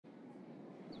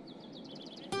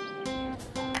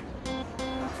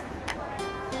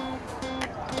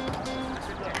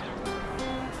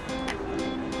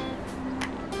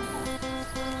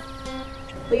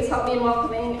Please help me in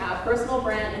welcoming personal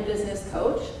brand and business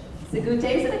coach, Sigute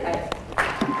Zitikyte.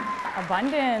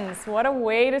 Abundance, what a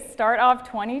way to start off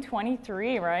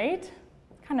 2023, right?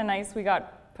 Kind of nice we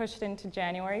got pushed into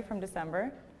January from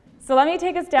December. So let me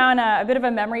take us down a bit of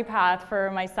a memory path for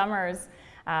my summers.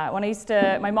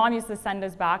 When my mom used to send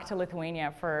us back to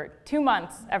Lithuania for 2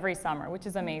 months every summer, which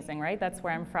is amazing, right? That's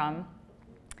where I'm from.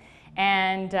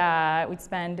 And we'd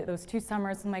spend those 2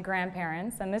 summers with my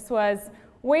grandparents. And this was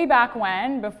way back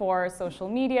when, before social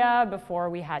media, before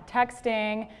we had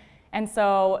texting. And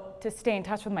so to stay in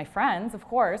touch with my friends, of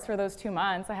course, for those 2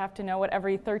 months, I have to know what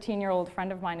every 13-year-old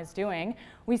friend of mine is doing.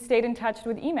 We stayed in touch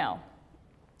with email,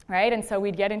 right? And so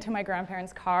we'd get into my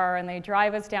grandparents' car and they'd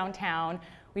drive us downtown.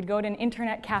 We'd go to an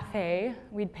internet cafe,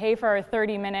 we'd pay for our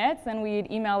 30 minutes, and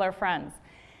we'd email our friends.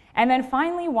 And then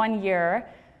finally one year,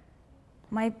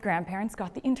 my grandparents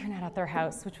got the internet at their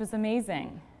house, which was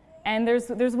amazing. And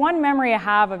there's one memory I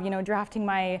have of, drafting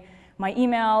my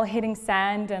email, hitting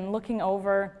send, and looking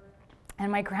over,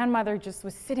 and my grandmother just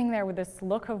was sitting there with this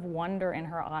look of wonder in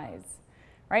her eyes,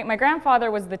 right? My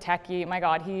grandfather was the techie. My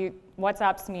God, he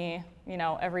WhatsApps me,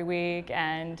 every week,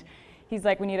 and he's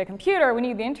like, we need a computer, we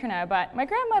need the internet. But my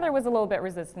grandmother was a little bit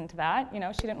resistant to that.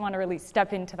 She didn't want to really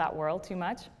step into that world too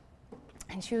much.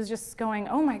 And she was just going,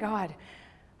 oh my God,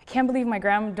 I can't believe my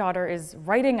granddaughter is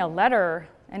writing a letter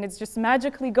and it's just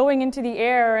magically going into the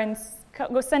air and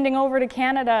sending over to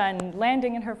Canada and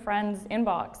landing in her friend's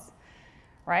inbox,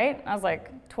 right? I was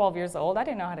like 12 years old. I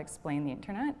didn't know how to explain the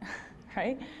internet,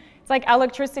 right? It's like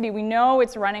electricity. We know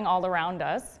it's running all around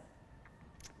us.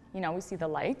 We see the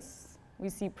lights. We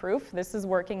see proof. This is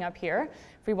working up here.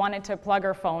 If we wanted to plug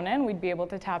our phone in, we'd be able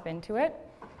to tap into it.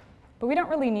 But we don't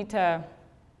really need to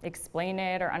explain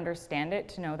it or understand it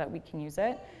to know that we can use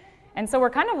it. And so we're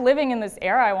kind of living in this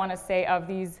era, I want to say, of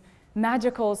these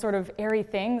magical sort of airy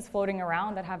things floating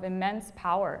around that have immense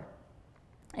power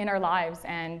in our lives.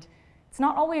 And it's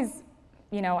not always,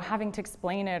 having to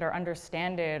explain it or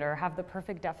understand it or have the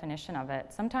perfect definition of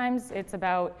it. Sometimes it's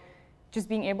about just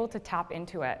being able to tap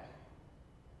into it.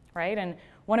 Right? And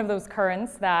one of those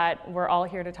currents that we're all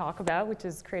here to talk about, which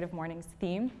is Creative Mornings'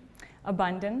 theme,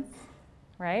 abundance,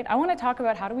 right? I want to talk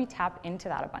about how do we tap into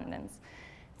that abundance.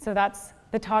 So that's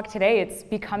the talk today. It's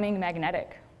becoming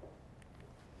magnetic.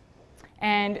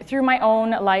 And through my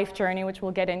own life journey, which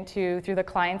we'll get into through the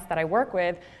clients that I work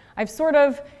with, I've sort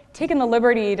of taken the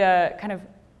liberty to kind of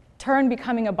turn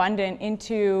becoming abundant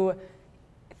into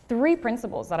 3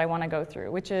 principles that I want to go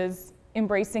through, which is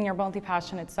embracing your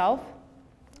multi-passionate self,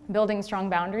 building strong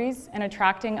boundaries, and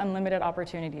attracting unlimited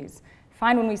opportunities.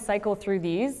 Find when we cycle through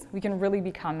these, we can really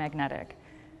become magnetic.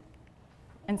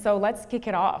 And so let's kick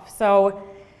it off. So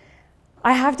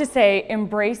I have to say,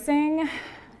 embracing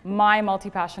my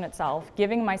multi-passionate self,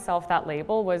 giving myself that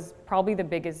label was probably the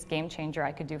biggest game changer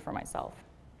I could do for myself.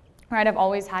 Right? I've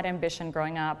always had ambition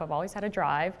growing up. I've always had a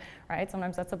drive, right?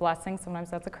 Sometimes that's a blessing,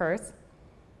 sometimes that's a curse.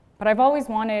 But I've always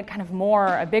wanted kind of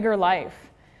more, a bigger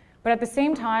life. But at the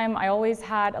same time, I always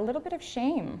had a little bit of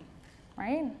shame,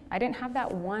 right? I didn't have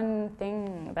that one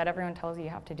thing that everyone tells you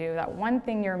have to do, that one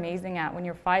thing you're amazing at. When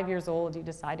you're 5 years old, you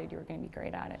decided you were going to be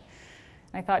great at it.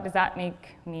 And I thought, does that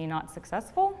make me not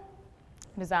successful?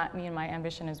 Does that mean my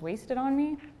ambition is wasted on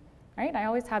me? Right? I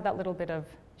always had that little bit of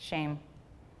shame.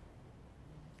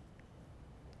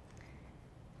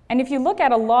 And if you look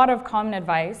at a lot of common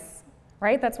advice,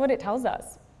 right, that's what it tells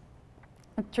us.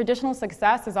 Traditional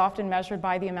success is often measured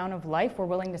by the amount of life we're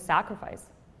willing to sacrifice.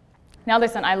 Now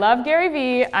listen, I love Gary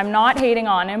Vee, I'm not hating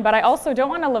on him, but I also don't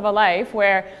want to live a life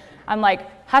where I'm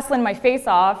like hustling my face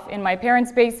off in my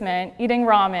parents' basement, eating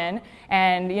ramen,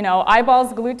 and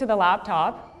eyeballs glued to the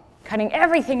laptop, cutting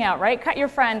everything out, right? Cut your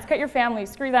friends, cut your family,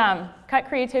 screw them, cut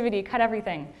creativity, cut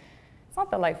everything. It's not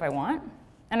the life I want.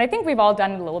 And I think we've all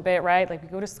done it a little bit, right? Like we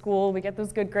go to school, we get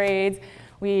those good grades,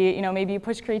 we, maybe you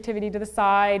push creativity to the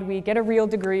side, we get a real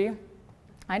degree.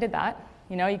 I did that.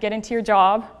 You get into your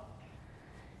job.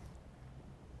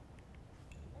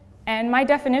 And my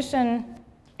definition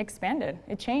expanded,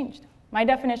 it changed. My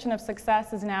definition of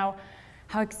success is now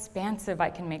how expansive I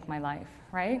can make my life,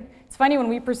 right? It's funny when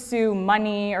we pursue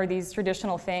money or these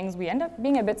traditional things, we end up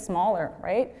being a bit smaller,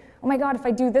 right? Oh my God, if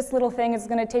I do this little thing, it's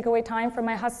going to take away time from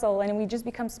my hustle, and we just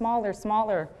become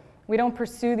smaller. We don't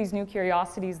pursue these new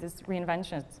curiosities, these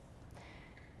reinventions.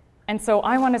 And so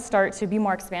I want to start to be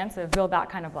more expansive, build that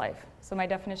kind of life. So my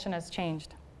definition has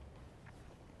changed.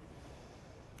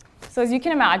 So as you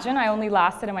can imagine, I only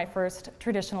lasted in my first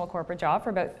traditional corporate job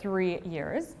for about 3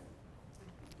 years.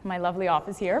 My lovely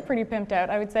office here, pretty pimped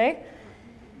out, I would say.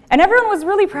 And everyone was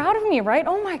really proud of me, right?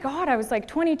 Oh my God, I was like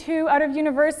 22 out of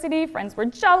university, friends were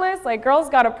jealous, like girl's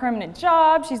got a permanent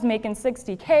job, she's making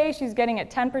 60K, she's getting a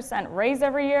 10% raise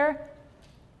every year.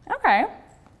 Okay,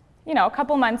 you know, a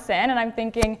couple months in and I'm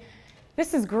thinking,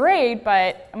 this is great,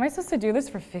 but am I supposed to do this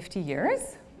for 50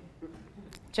 years?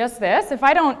 Just this? If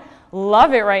I don't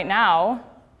love it right now,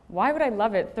 why would I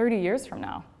love it 30 years from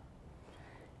now?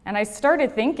 And I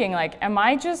started thinking, like,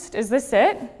 is this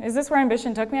it? Is this where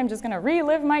ambition took me? I'm just going to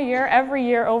relive my year every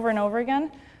year over and over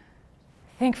again?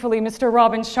 Thankfully, Mr.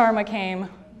 Robin Sharma came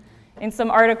in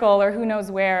some article or who knows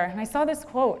where, and I saw this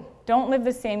quote, don't live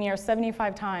the same year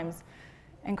 75 times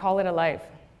and call it a life.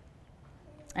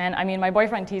 And I mean, my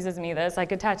boyfriend teases me this. I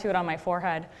could tattoo it on my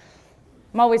forehead.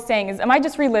 I'm always saying, am I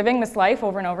just reliving this life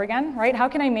over and over again, right? How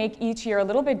can I make each year a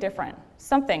little bit different?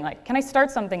 Something like, can I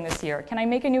start something this year? Can I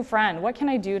make a new friend? What can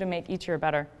I do to make each year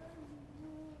better?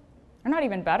 Or not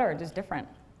even better, just different.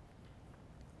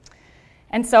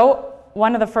 And so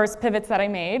one of the first pivots that I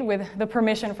made with the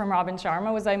permission from Robin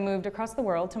Sharma was I moved across the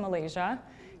world to Malaysia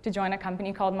to join a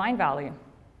company called Mind Valley.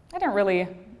 I didn't really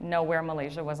know where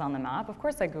Malaysia was on the map. Of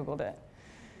course I Googled it.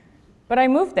 But I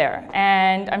moved there,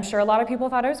 and I'm sure a lot of people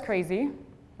thought I was crazy,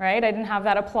 right? I didn't have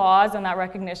that applause and that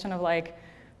recognition of like,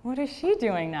 what is she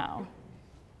doing now?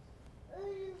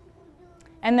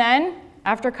 And then,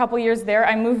 after a couple years there,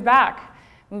 I moved back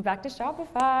to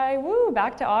Shopify, woo,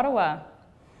 back to Ottawa.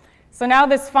 So now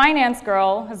this finance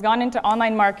girl has gone into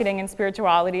online marketing and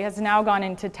spirituality, has now gone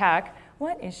into tech.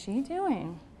 What is she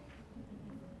doing?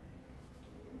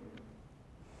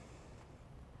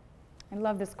 I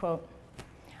love this quote.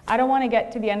 I don't want to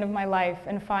get to the end of my life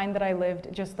and find that I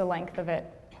lived just the length of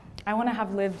it. I want to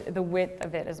have lived the width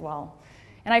of it as well.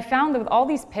 And I found that with all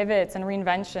these pivots and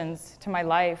reinventions to my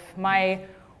life, my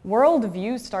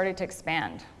worldview started to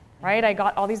expand, right? I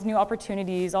got all these new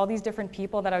opportunities, all these different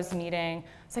people that I was meeting.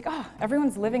 It's like, oh,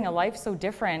 everyone's living a life so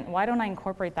different. Why don't I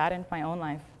incorporate that into my own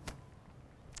life?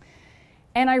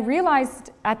 And I realized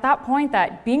at that point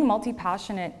that being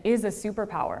multi-passionate is a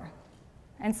superpower.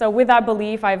 And so with that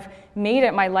belief, I've made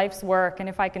it my life's work. And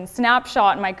if I can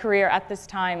snapshot my career at this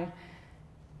time,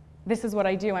 this is what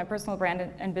I do. I'm a personal brand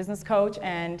and business coach.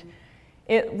 And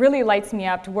it really lights me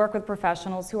up to work with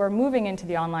professionals who are moving into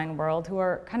the online world, who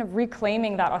are kind of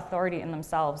reclaiming that authority in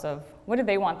themselves of what do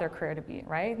they want their career to be,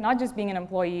 right? Not just being an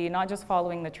employee, not just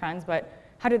following the trends, but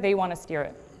how do they want to steer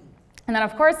it? And then,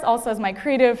 of course, also as my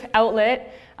creative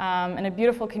outlet and a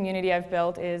beautiful community I've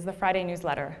built is the Friday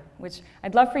newsletter, which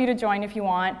I'd love for you to join if you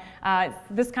want.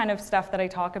 This kind of stuff that I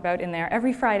talk about in there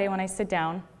every Friday when I sit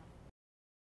down.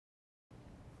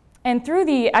 And through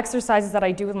the exercises that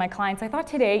I do with my clients, I thought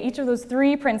today, each of those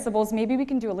 3 principles, maybe we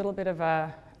can do a little bit of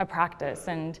a practice.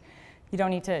 And you don't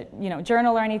need to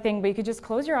journal or anything, but you could just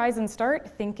close your eyes and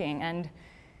start thinking and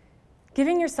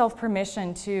giving yourself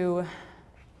permission to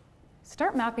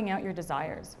start mapping out your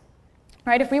desires,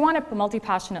 right? If we want a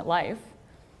multi-passionate life,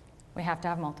 we have to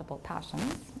have multiple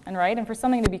passions, and for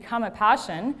something to become a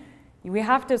passion, we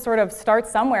have to sort of start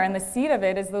somewhere, and the seed of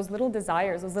it is those little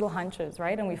desires, those little hunches,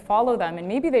 right? And we follow them, and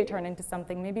maybe they turn into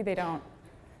something, maybe they don't.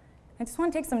 I just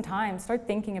want to take some time, start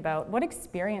thinking about what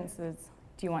experiences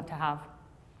do you want to have?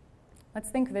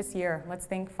 Let's think this year, let's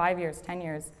think 5 years, 10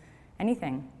 years,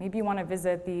 anything. Maybe you want to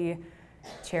visit the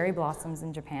cherry blossoms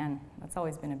in Japan. That's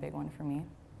always been a big one for me.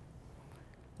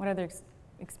 What other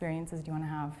experiences do you want to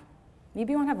have?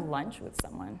 Maybe you want to have lunch with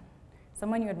someone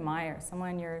you admire,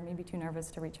 someone you're maybe too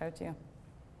nervous to reach out to.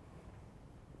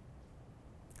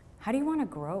 How do you want to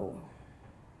grow?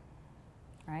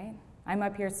 Right? I'm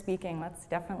up here speaking. That's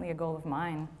definitely a goal of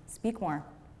mine. Speak more,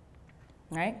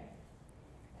 right?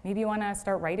 Maybe you want to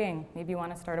start writing. Maybe you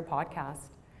want to start a podcast.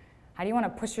 How do you want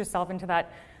to push yourself into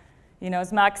that?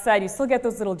 As Max said, you still get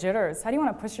those little jitters. How do you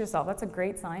want to push yourself? That's a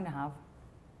great sign to have.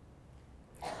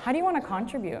 How do you want to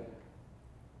contribute?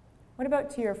 What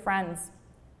about to your friends?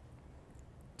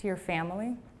 To your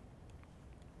family?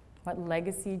 What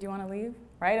legacy do you want to leave?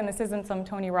 Right? And this isn't some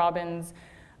Tony Robbins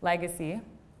legacy.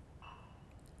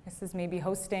 This is maybe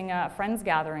hosting a friends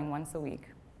gathering once a week.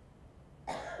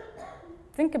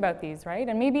 Think about these, right?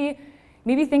 And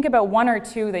maybe think about 1 or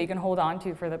 2 that you can hold on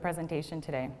to for the presentation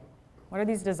today. What are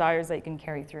these desires that you can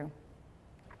carry through?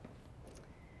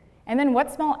 And then what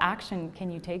small action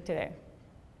can you take today?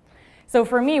 So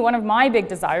for me, one of my big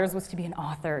desires was to be an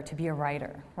author, to be a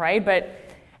writer, right? But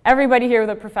everybody here with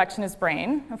a perfectionist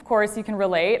brain, of course, you can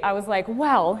relate. I was like,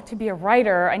 well, to be a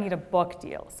writer, I need a book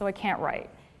deal, so I can't write,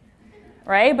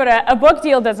 right? But a book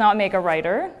deal does not make a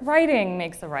writer. Writing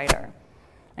makes a writer.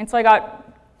 And so I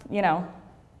got,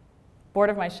 bored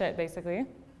of my shit, basically.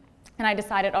 And I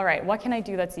decided, all right, what can I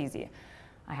do that's easy?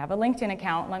 I have a LinkedIn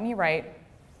account, let me write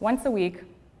once a week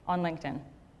on LinkedIn.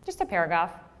 Just a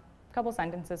paragraph, a couple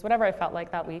sentences, whatever I felt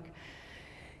like that week.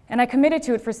 And I committed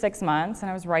to it for 6 months, and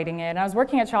I was writing it, and I was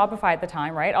working at Shopify at the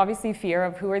time, right? Obviously fear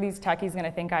of who are these techies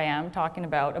gonna think I am, talking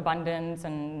about abundance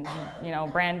and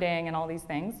branding and all these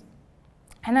things.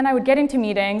 And then I would get into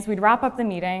meetings, we'd wrap up the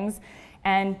meetings,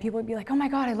 and people would be like, oh my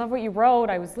God, I love what you wrote.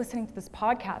 I was listening to this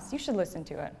podcast. You should listen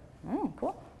to it.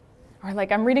 Cool. Or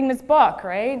like, I'm reading this book,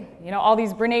 right? All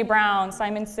these Brené Brown,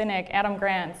 Simon Sinek, Adam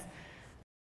Grant,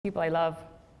 people I love.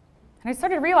 And I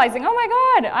started realizing, oh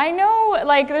my God, I know,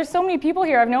 like, there's so many people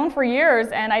here I've known for years,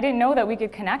 and I didn't know that we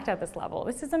could connect at this level.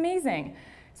 This is amazing.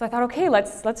 So I thought, okay,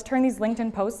 let's turn these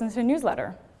LinkedIn posts into a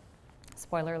newsletter.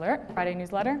 Spoiler alert, Friday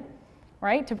newsletter,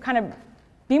 right? To kind of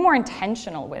be more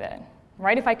intentional with it,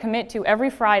 right? If I commit to every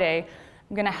Friday,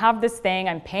 I'm gonna have this thing,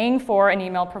 I'm paying for an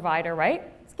email provider, right?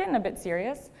 It's getting a bit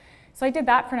serious. So I did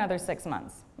that for another 6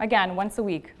 months. Again, once a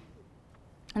week.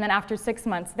 And then after 6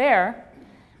 months there,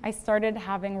 I started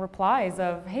having replies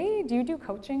of, hey, do you do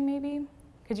coaching maybe?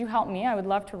 Could you help me? I would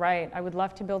love to write. I would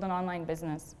love to build an online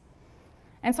business.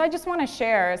 And so I just want to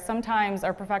share, sometimes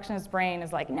our perfectionist brain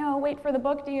is like, no, wait for the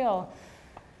book deal.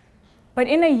 But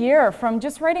in a year, from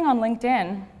just writing on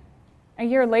LinkedIn, a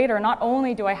year later, not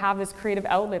only do I have this creative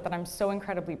outlet that I'm so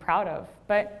incredibly proud of,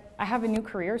 but I have a new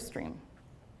career stream,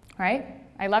 right?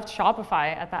 I left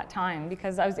Shopify at that time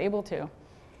because I was able to.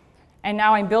 And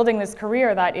now I'm building this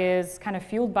career that is kind of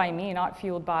fueled by me, not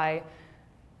fueled by,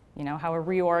 how a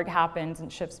reorg happens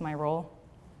and shifts my role.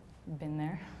 Been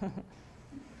there.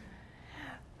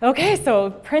 Okay, so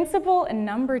principle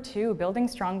number 2, building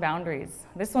strong boundaries.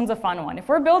 This one's a fun one. If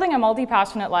we're building a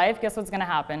multi-passionate life, guess what's gonna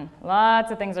happen?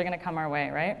 Lots of things are gonna come our way,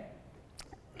 right?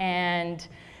 And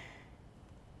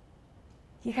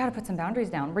you gotta put some boundaries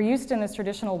down. We're used to in this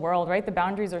traditional world, right? The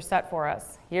boundaries are set for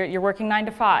us. You're working 9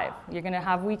 to 5. You're gonna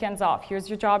have weekends off. Here's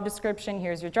your job description.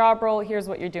 Here's your job role. Here's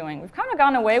what you're doing. We've kind of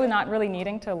gone away with not really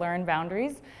needing to learn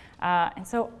boundaries. And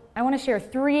so I wanna share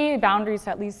 3 boundaries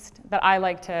at least that I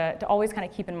like to always kind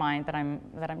of keep in mind that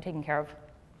I'm taking care of.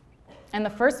 And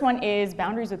the first one is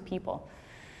boundaries with people.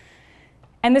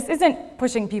 And this isn't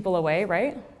pushing people away,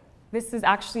 right? This is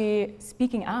actually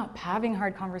speaking up, having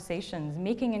hard conversations,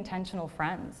 making intentional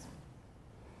friends.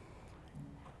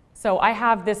 So I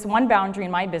have this one boundary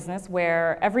in my business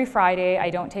where every Friday I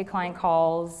don't take client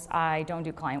calls, I don't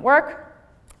do client work.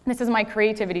 This is my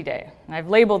creativity day, and I've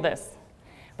labeled this.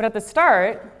 But at the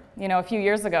start, a few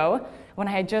years ago, when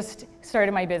I had just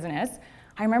started my business,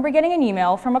 I remember getting an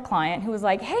email from a client who was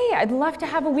like, hey, I'd love to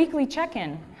have a weekly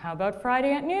check-in. How about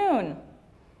Friday at noon?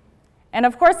 And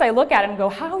of course, I look at it and go,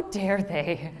 how dare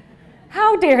they?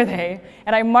 How dare they?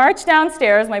 And I marched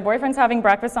downstairs, my boyfriend's having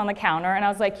breakfast on the counter, and I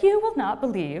was like, you will not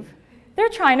believe they're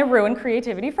trying to ruin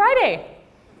Creativity Friday.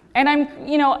 And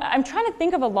I'm trying to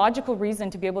think of a logical reason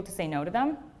to be able to say no to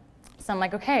them. So I'm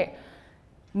like, okay,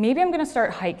 maybe I'm gonna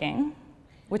start hiking,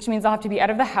 which means I'll have to be out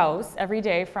of the house every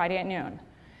day, Friday at noon.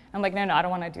 I'm like, no, I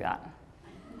don't wanna do that.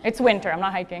 It's winter, I'm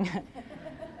not hiking.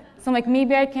 So I'm like,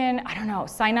 maybe I can,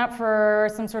 sign up for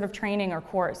some sort of training or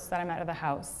course that I'm out of the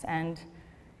house. And,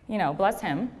 bless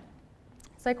him.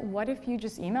 It's like, what if you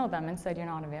just emailed them and said you're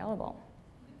not available?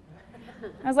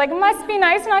 I was like, it must be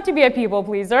nice not to be a people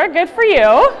pleaser. Good for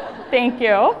you. Thank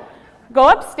you. Go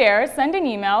upstairs, send an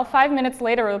email. 5 minutes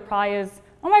later, the reply is,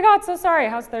 oh my God, so sorry,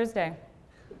 how's Thursday?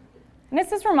 And it's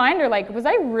this reminder, like, was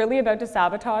I really about to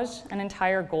sabotage an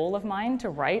entire goal of mine to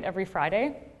write every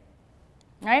Friday?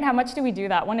 Right? How much do we do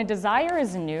that? When a desire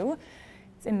is new,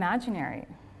 it's imaginary,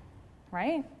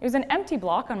 right? It was an empty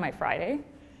block on my Friday,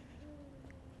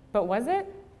 but was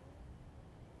it?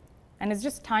 And it's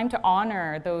just time to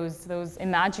honor those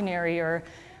imaginary or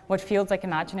what feels like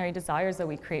imaginary desires that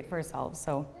we create for ourselves.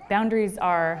 So boundaries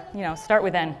are, start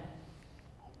within.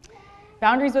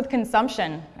 Boundaries with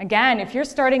consumption. Again, if you're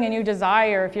starting a new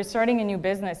desire, if you're starting a new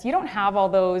business, you don't have all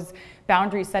those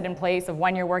boundaries set in place of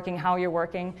when you're working, how you're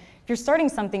working. If you're starting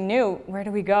something new, where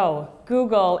do we go?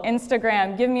 Google,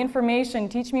 Instagram, give me information,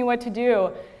 teach me what to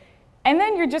do. And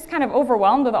then you're just kind of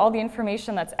overwhelmed with all the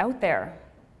information that's out there.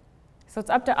 So it's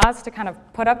up to us to kind of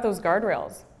put up those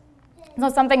guardrails. So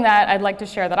something that I'd like to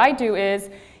share that I do is,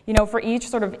 for each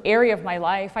sort of area of my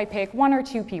life, I pick 1 or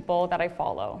 2 people that I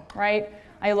follow, right?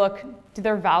 I look, do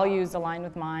their values align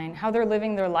with mine? How they're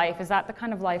living their life, is that the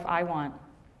kind of life I want?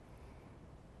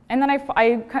 And then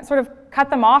I sort of cut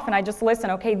them off and I just listen.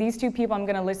 Okay, these 2 people I'm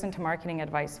gonna listen to marketing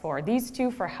advice for. These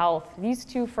 2 for health. These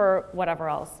 2 for whatever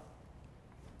else.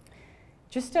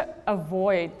 Just to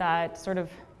avoid that sort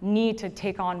of need to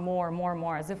take on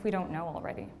more, as if we don't know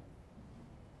already.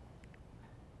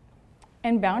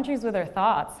 And boundaries with our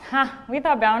thoughts. We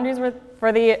thought boundaries were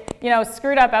for the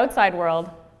screwed up outside world.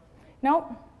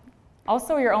 Nope.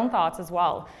 Also your own thoughts as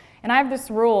well. And I have this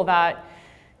rule that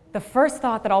the first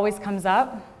thought that always comes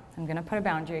up, I'm going to put a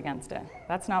boundary against it.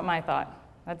 That's not my thought.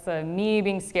 That's a me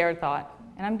being scared thought.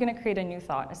 And I'm going to create a new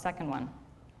thought, a second one.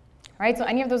 Right? So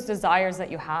any of those desires that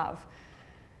you have.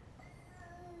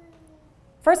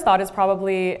 First thought is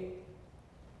probably,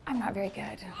 I'm not very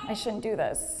good. I shouldn't do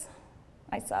this.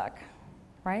 I suck.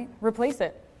 Right? Replace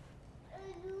it.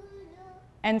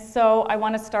 And so I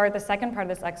want to start the second part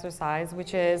of this exercise,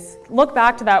 which is look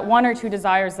back to that 1 or 2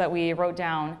 desires that we wrote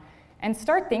down and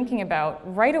start thinking about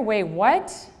right away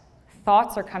what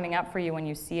thoughts are coming up for you when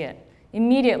you see it.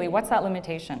 Immediately, what's that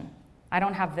limitation? I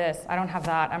don't have this, I don't have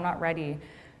that, I'm not ready.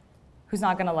 Who's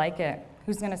not going to like it?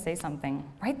 Who's going to say something?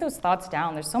 Write those thoughts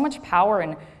down. There's so much power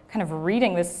in kind of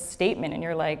reading this statement and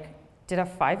you're like, did a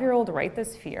 5-year-old write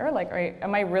this fear? Like,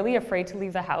 am I really afraid to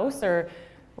leave the house or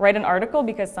write an article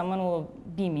because someone will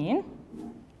be mean?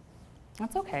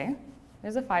 That's okay.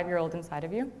 There's a 5-year-old inside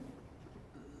of you.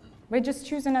 But just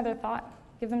choose another thought.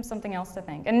 Give them something else to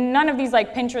think. And none of these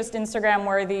like Pinterest, Instagram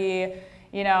worthy,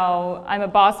 you know, I'm a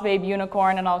boss babe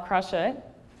unicorn and I'll crush it.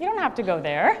 You don't have to go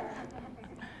there.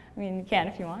 I mean, you can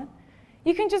if you want.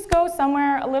 You can just go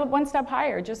somewhere a little one step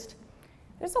higher.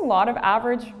 There's a lot of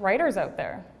average writers out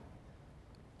there.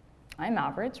 I'm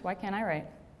average. Why can't I write?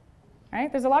 Right?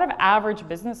 There's a lot of average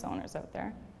business owners out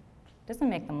there. Doesn't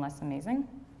make them less amazing.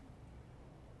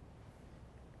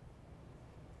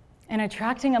 And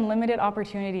attracting unlimited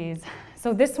opportunities.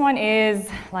 So this one is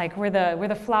like where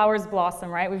the flowers blossom,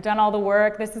 right? We've done all the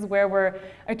work. This is where we're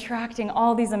attracting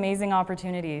all these amazing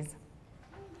opportunities.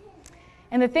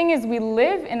 And the thing is, we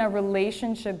live in a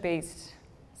relationship-based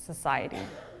society.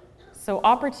 So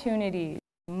opportunity,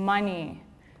 money,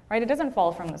 right? It doesn't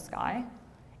fall from the sky.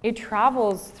 It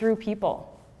travels through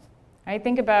people, right?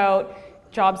 Think about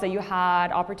jobs that you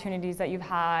had, opportunities that you've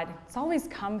had. It's always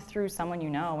come through someone you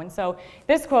know. And so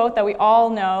this quote that we all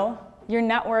know, your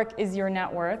network is your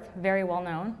net worth, very well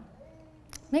known,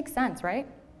 makes sense, right?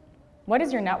 What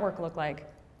does your network look like?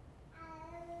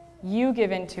 You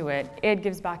give into it, it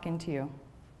gives back into you.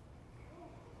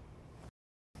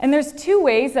 And there's 2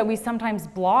 ways that we sometimes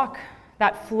block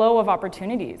that flow of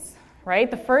opportunities,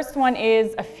 right? The first one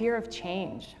is a fear of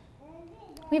change.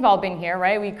 We've all been here,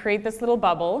 right? We create this little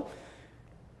bubble.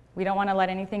 We don't want to let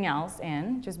anything else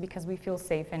in just because we feel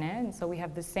safe in it. And so we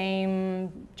have the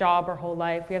same job our whole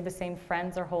life. We have the same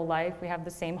friends our whole life. We have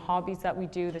the same hobbies that we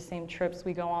do, the same trips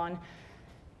we go on.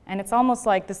 And it's almost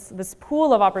like this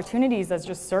pool of opportunities that's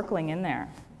just circling in there.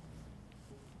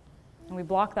 And we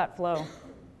block that flow.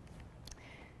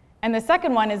 And the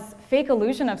second one is fake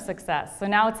illusion of success. So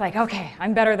now it's like, okay,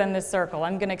 I'm better than this circle.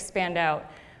 I'm going to expand out.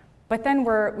 But then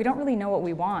we don't really know what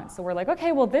we want. So we're like,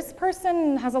 okay, well, this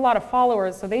person has a lot of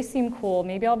followers, so they seem cool.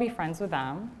 Maybe I'll be friends with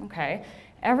them. Okay.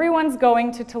 Everyone's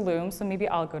going to Tulum, so maybe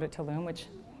I'll go to Tulum, which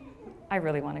I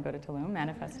really want to go to Tulum,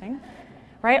 manifesting.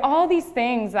 Right? All these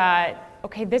things that,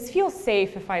 okay, this feels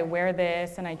safe if I wear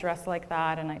this and I dress like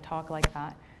that and I talk like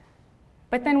that.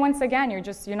 But then once again,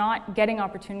 you're not getting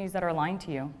opportunities that are aligned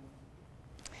to you.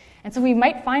 And so we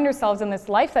might find ourselves in this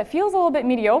life that feels a little bit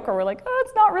mediocre. We're like, oh,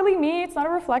 it's not really me. It's not a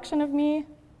reflection of me.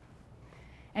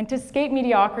 And to escape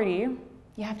mediocrity,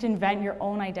 you have to invent your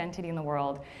own identity in the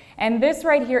world. And this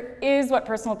right here is what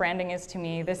personal branding is to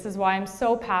me. This is why I'm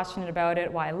so passionate about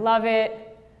it, why I love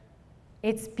it.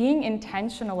 It's being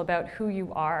intentional about who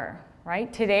you are,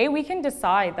 right? Today we can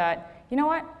decide that, you know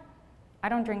what? I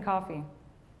don't drink coffee.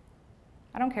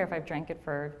 I don't care if I've drank it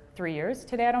for 3 years.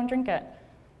 Today I don't drink it.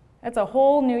 That's a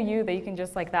whole new you that you can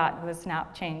just like that with a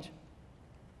snap change.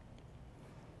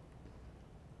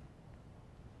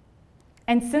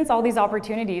 And since all these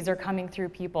opportunities are coming through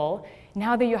people,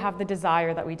 now that you have the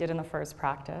desire that we did in the first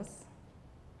practice,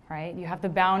 right? You have the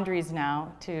boundaries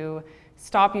now to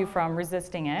stop you from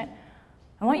resisting it.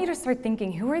 I want you to start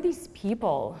thinking, who are these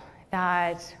people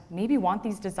that maybe want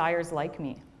these desires like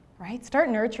me, right? Start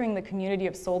nurturing the community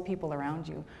of soul people around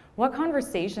you. What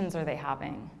conversations are they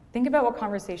having? Think about what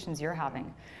conversations you're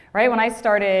having, right? When I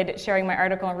started sharing my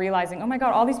article and realizing, oh my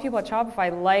God, all these people at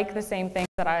Shopify like the same things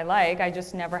that I like, I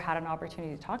just never had an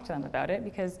opportunity to talk to them about it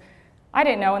because I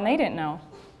didn't know and they didn't know,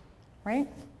 right?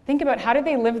 Think about how did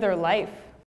they live their life?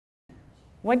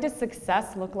 What does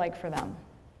success look like for them?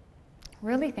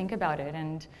 Really think about it.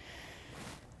 And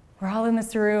we're all in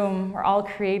this room, we're all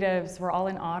creatives, we're all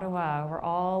in Ottawa, we're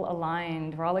all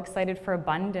aligned, we're all excited for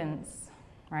abundance,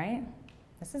 right?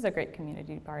 This is a great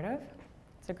community to be part of.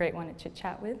 It's a great one to chit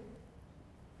chat with.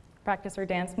 Practice our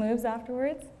dance moves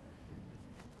afterwards.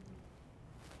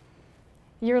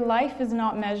 Your life is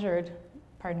not measured,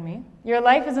 pardon me. Your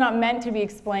life is not meant to be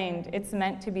explained, it's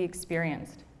meant to be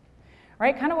experienced.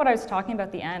 right? Kind of what I was talking about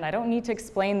at the end. I don't need to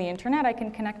explain the internet, I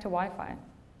can connect to Wi-Fi.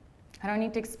 I don't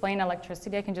need to explain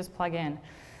electricity, I can just plug in.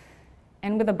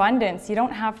 And with abundance, you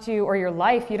don't have to, or your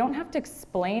life, you don't have to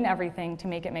explain everything to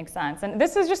make it make sense. And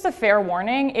this is just a fair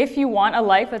warning. If you want a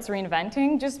life that's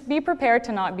reinventing, just be prepared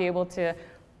to not be able to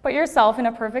put yourself in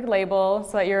a perfect label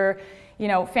so that your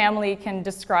family can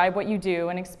describe what you do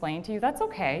and explain to you. That's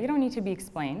okay, you don't need to be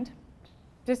explained.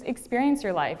 Just experience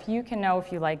your life. You can know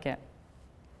if you like it.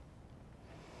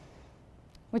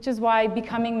 Which is why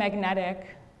becoming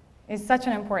magnetic is such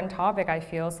an important topic, I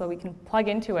feel, so we can plug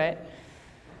into it.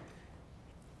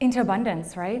 Into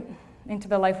abundance, right? Into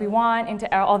the life we want, into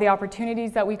all the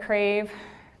opportunities that we crave,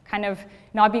 kind of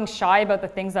not being shy about the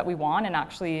things that we want and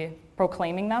actually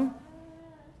proclaiming them.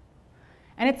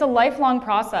 And it's a lifelong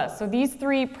process. So these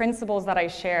 3 principles that I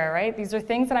share, right? These are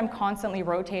things that I'm constantly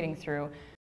rotating through.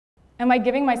 Am I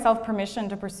giving myself permission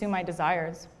to pursue my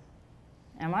desires?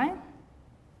 Am I?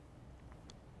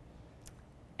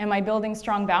 Am I building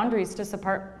strong boundaries to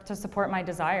support my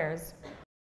desires?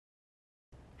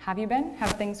 Have you been?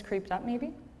 Have things creeped up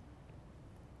maybe?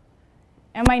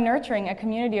 Am I nurturing a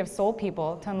community of soul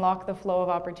people to unlock the flow of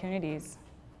opportunities?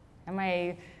 Am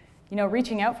I,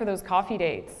 reaching out for those coffee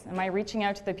dates? Am I reaching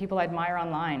out to the people I admire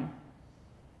online?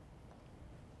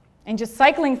 And just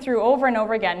cycling through over and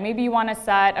over again. Maybe you want to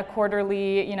set a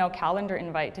quarterly, calendar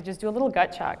invite to just do a little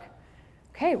gut check.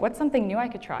 Okay, what's something new I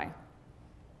could try?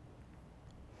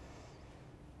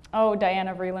 Oh,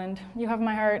 Diana Vreeland, you have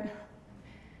my heart.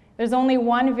 There's only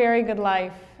one very good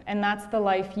life, and that's the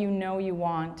life you know you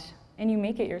want, and you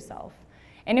make it yourself.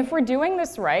 And if we're doing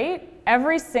this right,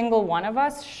 every single one of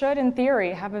us should, in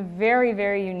theory, have a very,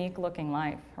 very unique looking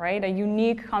life, right? A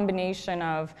unique combination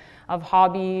of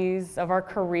hobbies, of our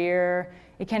career.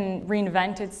 It can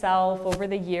reinvent itself over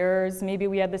the years. Maybe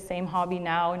we have the same hobby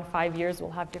now, in 5 years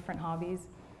we'll have different hobbies,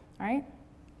 right?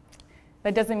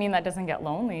 That doesn't mean that doesn't get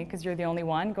lonely because you're the only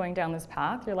one going down this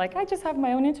path. You're like, I just have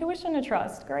my own intuition to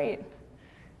trust. Great.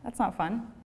 That's not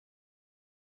fun.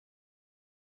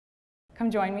 Come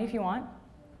join me if you want.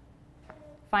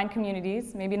 Find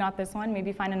communities, maybe not this one,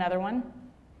 maybe find another one,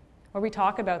 where we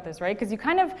talk about this, right? Because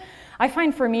I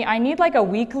find for me, I need like a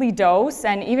weekly dose,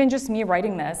 and even just me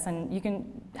writing this, and you can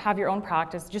have your own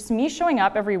practice, just me showing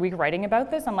up every week writing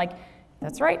about this, I'm like,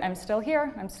 that's right, I'm still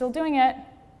here, I'm still doing it.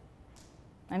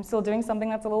 I'm still doing something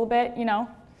that's a little bit,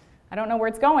 I don't know where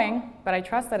it's going, but I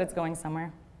trust that it's going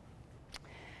somewhere.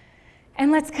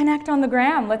 And let's connect on the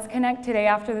gram. Let's connect today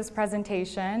after this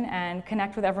presentation and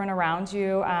connect with everyone around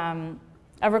you.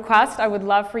 A request, I would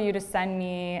love for you to send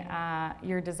me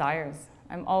your desires.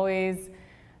 I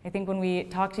think when we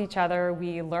talk to each other,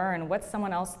 we learn what's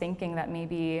someone else thinking that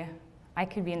maybe I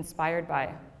could be inspired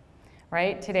by.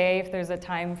 Right? Today, if there's a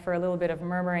time for a little bit of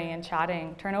murmuring and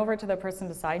chatting, turn over to the person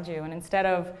beside you, and instead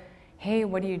of, hey,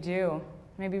 what do you do?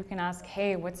 Maybe we can ask,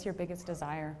 hey, what's your biggest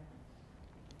desire?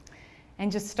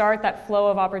 And just start that flow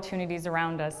of opportunities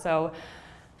around us. So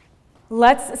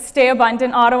let's stay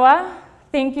abundant, Ottawa.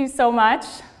 Thank you so much.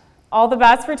 All the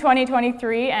best for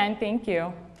 2023, and thank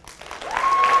you.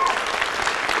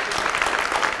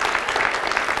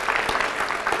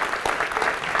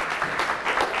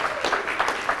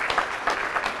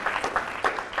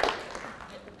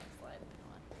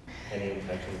 Any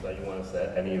intentions that you want to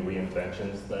set? Any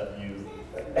reinventions that you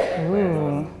plan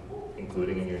on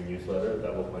including in your newsletter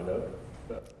that we'll find out?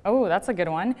 Oh, that's a good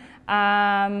one.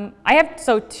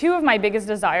 So 2 of my biggest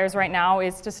desires right now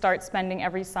is to start spending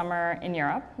every summer in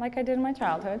Europe, like I did in my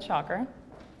childhood, shocker.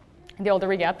 The older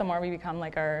we get, the more we become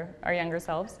like our younger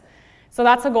selves. So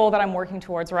that's a goal that I'm working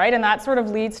towards, right? And that sort of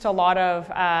leads to a lot of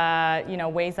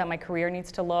ways that my career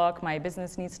needs to look, my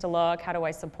business needs to look, how do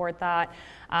I support that?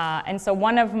 And so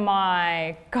one of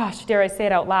my, dare I say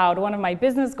it out loud, one of my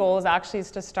business goals actually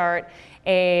is to start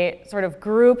a sort of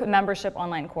group membership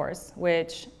online course,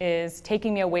 which is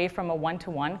taking me away from a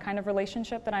one-to-one kind of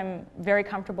relationship that I'm very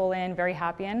comfortable in, very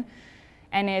happy in,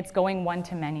 and it's going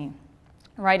one-to-many.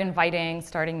 Right,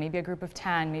 starting maybe a group of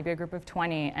 10, maybe a group of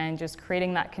 20, and just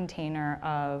creating that container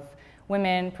of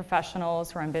women, professionals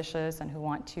who are ambitious and who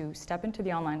want to step into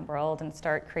the online world and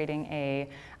start creating a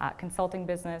consulting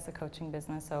business, a coaching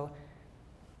business. So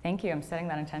thank you, I'm setting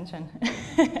that intention.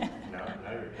 Now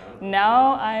you're accountable.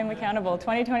 Now I'm accountable,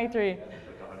 2023. Yeah, like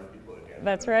 100 people again.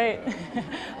 That's right.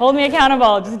 Hold me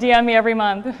accountable, just DM me every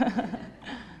month.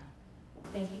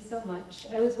 Thank you so much.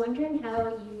 I was wondering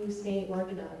how you stay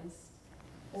organized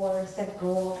or set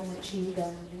goals and achieve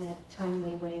them in a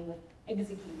timely way, but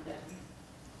execute them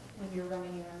when you're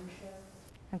running your own show?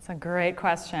 That's a great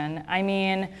question. I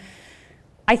mean,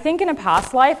 I think in a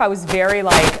past life I was very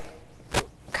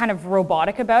kind of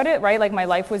robotic about it, right? Like my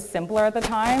life was simpler at the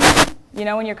time. You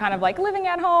know, when you're kind of like living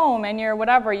at home and you're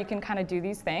whatever, you can kind of do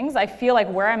these things. I feel like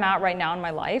where I'm at right now in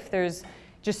my life, there's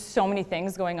just so many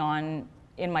things going on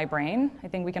in my brain. I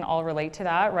think we can all relate to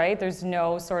that, right? There's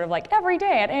no sort of like every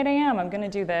day at 8 a.m. I'm going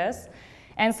to do this.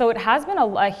 And so it has been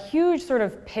a huge sort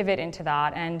of pivot into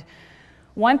that. And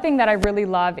one thing that I really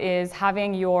love is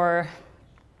having your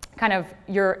kind of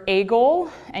your A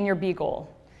goal and your B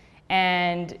goal.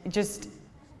 And just,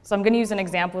 so I'm going to use an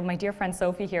example with my dear friend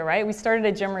Sophie here, right? We started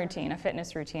a gym routine, a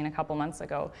fitness routine a couple months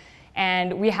ago.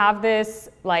 And we have this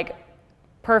like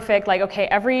perfect, like, okay,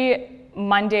 every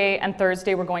Monday and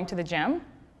Thursday we're going to the gym.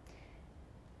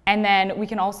 And then we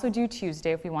can also do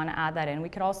Tuesday if we want to add that in. We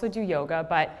could also do yoga,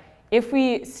 but if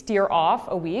we steer off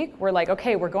a week, we're like,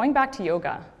 okay, we're going back to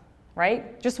yoga,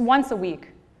 right? Just once a week.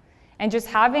 And just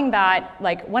having that,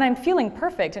 like when I'm feeling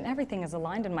perfect and everything is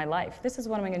aligned in my life, this is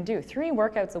what I'm going to do, 3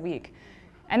 workouts a week.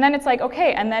 And then it's like,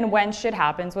 okay, and then when shit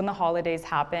happens, when the holidays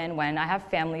happen, when I have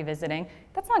family visiting,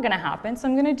 that's not going to happen. So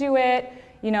I'm going to do it,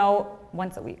 you know,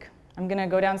 once a week. I'm going to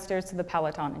go downstairs to the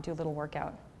Peloton and do a little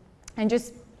workout. And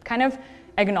just kind of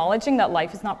acknowledging that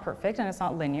life is not perfect and it's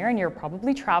not linear and you're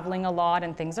probably traveling a lot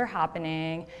and things are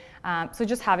happening. So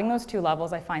just having those 2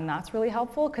 levels, I find that's really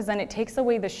helpful because then it takes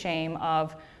away the shame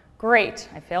of, great,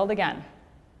 I failed again.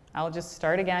 I'll just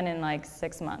start again in like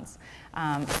 6 months.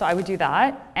 So I would do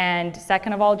that. And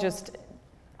second of all, just,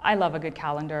 I love a good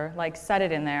calendar. Like set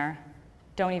it in there.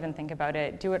 Don't even think about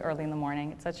it. Do it early in the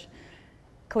morning. It's such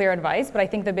clear advice, but I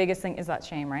think the biggest thing is that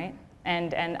shame, right?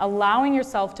 And allowing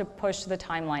yourself to push the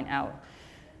timeline out.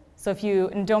 So if you,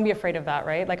 and don't be afraid of that,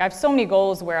 right? Like I have so many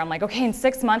goals where I'm like, okay, in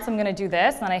 6 months I'm gonna do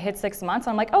this, and then I hit 6 months,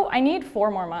 and I'm like, oh, I need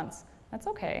 4 more months. That's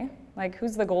okay. Like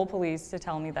who's the goal police to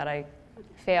tell me that I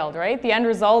failed, right? The end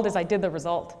result is I did the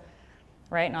result,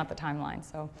 right? Not the timeline.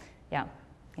 So yeah,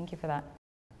 thank you for that.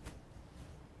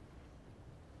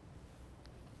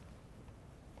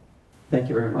 Thank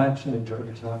you very much. I enjoyed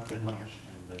your talk very much.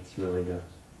 And it's really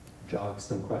jogged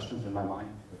some questions in my mind,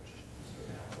 which is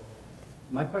really helpful.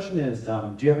 My question is,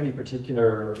 do you have any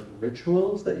particular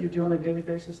rituals that you do on a daily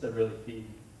basis that really feed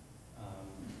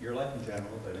your life in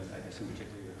general, but I guess in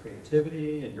particular your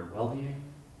creativity and your well-being?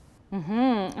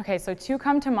 Okay, so 2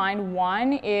 come to mind.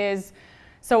 One is,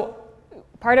 so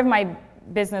part of my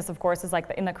business, of course, is like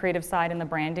in the creative side and the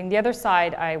branding. The other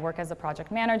side, I work as a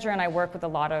project manager and I work with a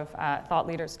lot of thought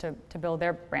leaders to build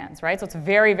their brands, right? So it's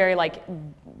very, very like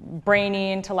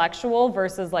brainy, intellectual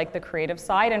versus like the creative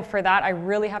side. And for that, I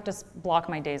really have to block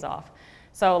my days off.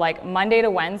 So like Monday to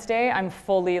Wednesday, I'm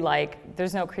fully like,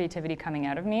 there's no creativity coming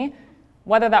out of me.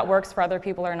 Whether that works for other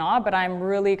people or not, but I'm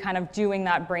really kind of doing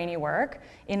that brainy work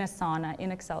in Asana,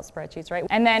 in Excel spreadsheets, right?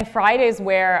 And then Fridays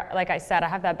where, like I said, I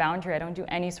have that boundary. I don't do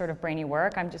any sort of brainy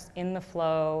work. I'm just in the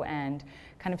flow and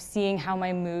kind of seeing how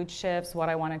my mood shifts, what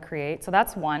I want to create. So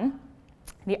that's one.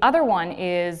 The other one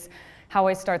is how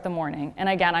I start the morning. And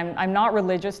again, I'm not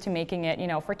religious to making it, you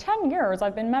know, for 10 years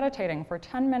I've been meditating for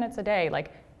 10 minutes a day. Like,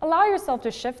 allow yourself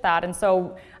to shift that. And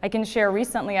so I can share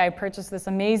recently, I purchased this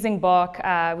amazing book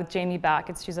with Jamie Beck.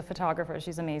 She's a photographer,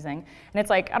 she's amazing. And it's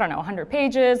like, I don't know, 100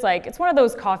 pages. Like it's one of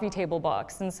those coffee table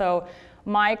books. And so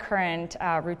my current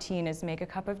routine is make a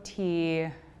cup of tea,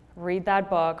 read that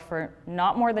book for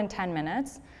not more than 10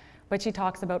 minutes. But she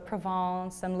talks about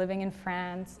Provence and living in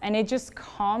France. And it just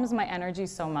calms my energy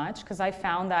so much because I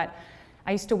found that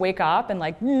I used to wake up and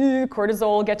like,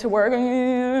 cortisol, get to work,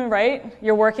 right?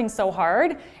 You're working so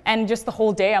hard. And just the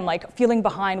whole day, I'm like feeling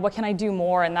behind, what can I do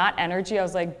more? And that energy, I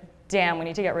was like, damn, we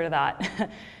need to get rid of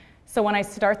that. So when I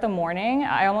start the morning,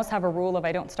 I almost have a rule of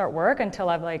I don't start work until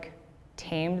I've like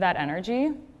tamed that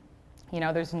energy. You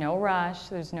know, there's no rush,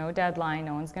 there's no deadline,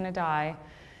 no one's gonna die.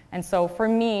 And so for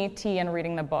me, tea and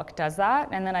reading the book does that.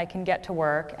 And then I can get to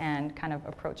work and kind of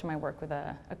approach my work with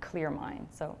a clear mind.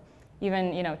 So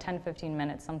even, you know, 10, 15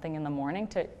 minutes, something in the morning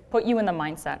to put you in the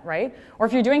mindset, right? Or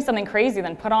if you're doing something crazy,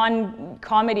 then put on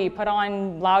comedy, put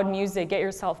on loud music, get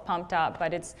yourself pumped up.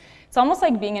 But it's almost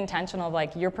like being intentional of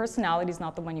like, your personality is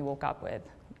not the one you woke up with,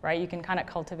 right? You can kind of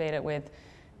cultivate it with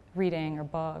reading or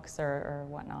books or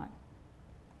whatnot.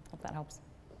 Hope that helps.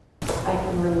 I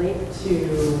can relate to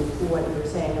what you were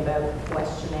saying about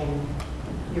questioning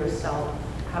yourself,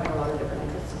 having a lot of different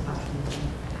interests and passions.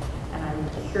 And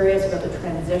I'm curious about the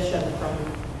transition from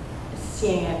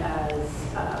seeing it as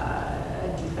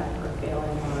a defect or a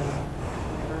failing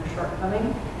or a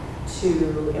shortcoming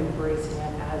to embracing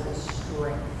it as a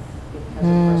strength. Because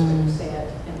of course when you say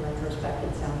it in retrospect,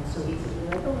 it sounds so easy to be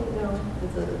like, oh, you know,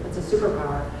 it's a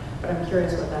superpower. But I'm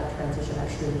curious what that transition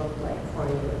actually looked like for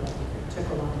you. Like if it took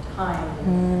a long time,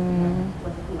 and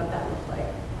what that looked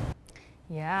like.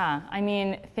 Yeah, I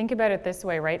mean, think about it this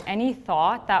way, right? Any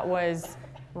thought that was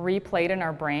replayed in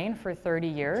our brain for 30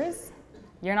 years,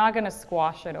 you're not going to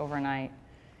squash it overnight.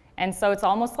 And so it's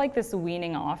almost like this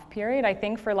weaning off period. I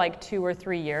think for like 2 or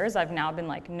 3 years, I've now been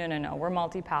like, no, we're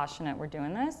multi-passionate, we're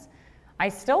doing this. I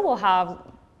still will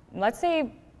have, let's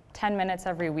say, 10 minutes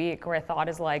every week where a thought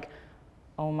is like,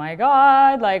 oh my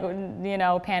God, like, you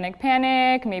know,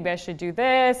 panic, maybe I should do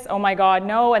this, oh my God,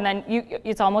 no. And then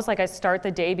it's almost like I start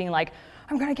the day being like,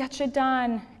 I'm gonna get shit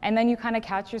done. And then you kind of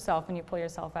catch yourself and you pull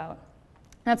yourself out.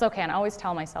 That's okay, and I always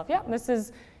tell myself, yeah, this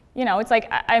is, you know, it's like,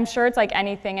 I'm sure it's like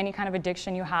anything, any kind of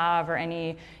addiction you have or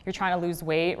you're trying to lose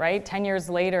weight, right? 10 years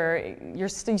later, you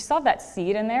still have that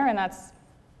seed in there, and it's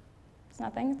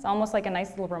nothing. It's almost like a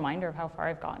nice little reminder of how far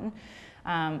I've gotten.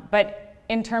 But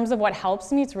in terms of what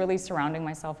helps me, it's really surrounding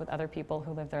myself with other people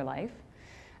who live their life.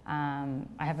 I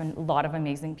have a lot of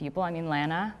amazing people. I mean,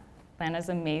 Lana's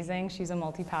amazing. She's a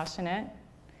multi-passionate.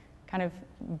 Kind of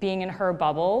being in her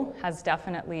bubble has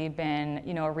definitely been,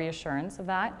 you know, a reassurance of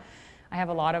that. I have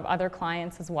a lot of other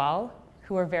clients as well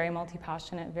who are very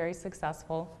multi-passionate, very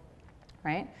successful,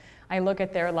 right? I look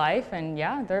at their life and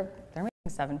yeah, they're making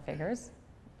 7 figures.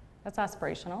 That's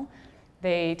aspirational.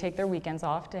 They take their weekends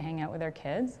off to hang out with their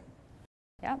kids.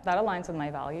 Yeah, that aligns with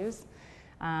my values.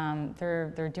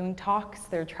 They're doing talks,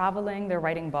 they're traveling, they're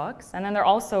writing books, and then they're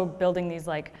also building these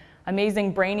like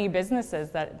amazing brainy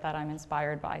businesses that I'm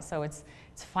inspired by. So it's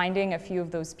finding a few of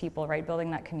those people, right?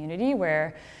 Building that community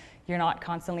where you're not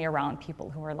constantly around people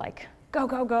who are like,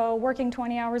 go, working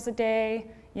 20 hours a day.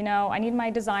 You know, I need my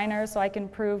designer so I can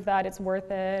prove that it's worth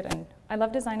it. And I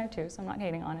love designer too, so I'm not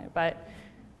hating on it.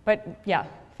 But yeah,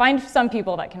 find some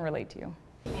people that can relate to you.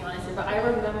 Honestly, but I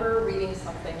remember reading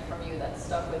something from you that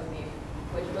stuck with me,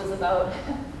 which was about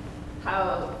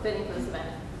how, fitting for this event,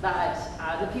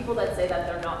 that the people that say that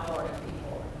they're not morning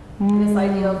people, this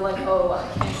idea of like, oh,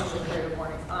 I can't come to Creative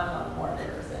Mornings, I'm not a morning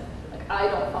person. Like, I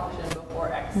don't function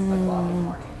before X o'clock in the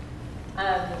morning.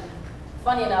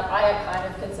 Funny enough, I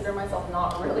kind of consider myself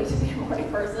not really to be a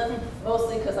morning person,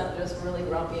 mostly because I'm just really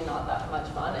grumpy and not that much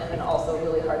fun, and then also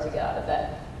really hard to get out of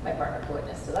bed. My partner can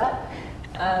witness to that.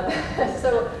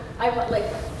 So I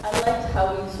liked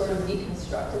how you sort of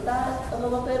deconstructed that a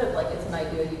little bit of like it's an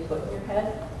idea you put in your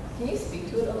head. Can you speak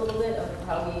to it a little bit of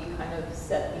how we kind of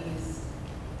set these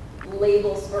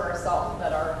labels for ourselves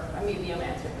that are, maybe I'm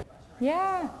answering the question.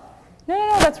 Yeah.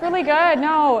 No, that's really good.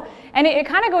 No. And it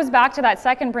kind of goes back to that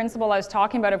second principle I was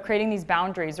talking about of creating these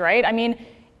boundaries, right? I mean,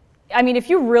 if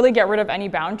you really get rid of any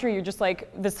boundary, you're just like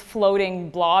this floating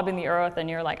blob in the earth and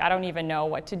you're like, I don't even know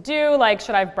what to do. Like,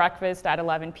 should I have breakfast at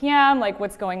 11 p.m.? Like,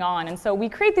 what's going on? And so we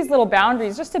create these little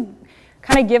boundaries just to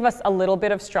kind of give us a little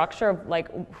bit of structure of like,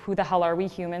 who the hell are we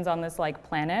humans on this like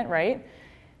planet, right?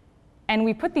 And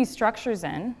we put these structures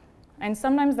in, and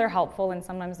sometimes they're helpful and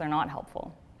sometimes they're not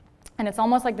helpful. And it's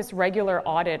almost like this regular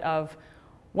audit of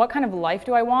what kind of life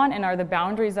do I want, and are the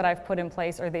boundaries that I've put in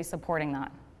place, are they supporting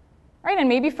that? Right? And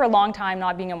maybe for a long time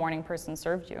not being a morning person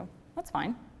served you. That's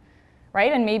fine.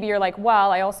 Right? And maybe you're like,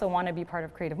 well, I also want to be part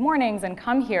of Creative Mornings and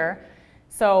come here.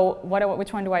 So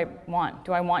which one do I want?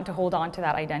 Do I want to hold on to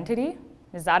that identity?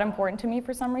 Is that important to me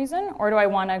for some reason? Or do I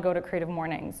want to go to Creative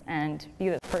Mornings and be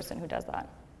the person who does that?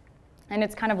 And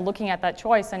it's kind of looking at that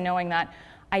choice and knowing that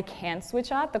I can switch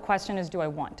that. The question is, do I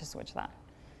want to switch that?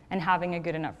 And having a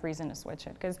good enough reason to switch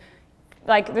it. Because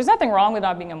like, there's nothing wrong with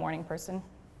not being a morning person.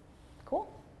 Cool.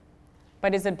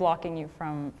 But is it blocking you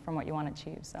from what you want to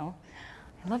achieve? So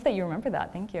I love that you remember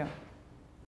that. Thank you.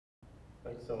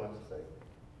 Thanks so much, Sig.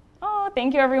 Oh,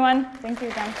 thank you, everyone. Thank you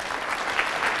again.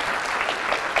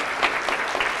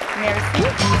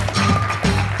 Merci.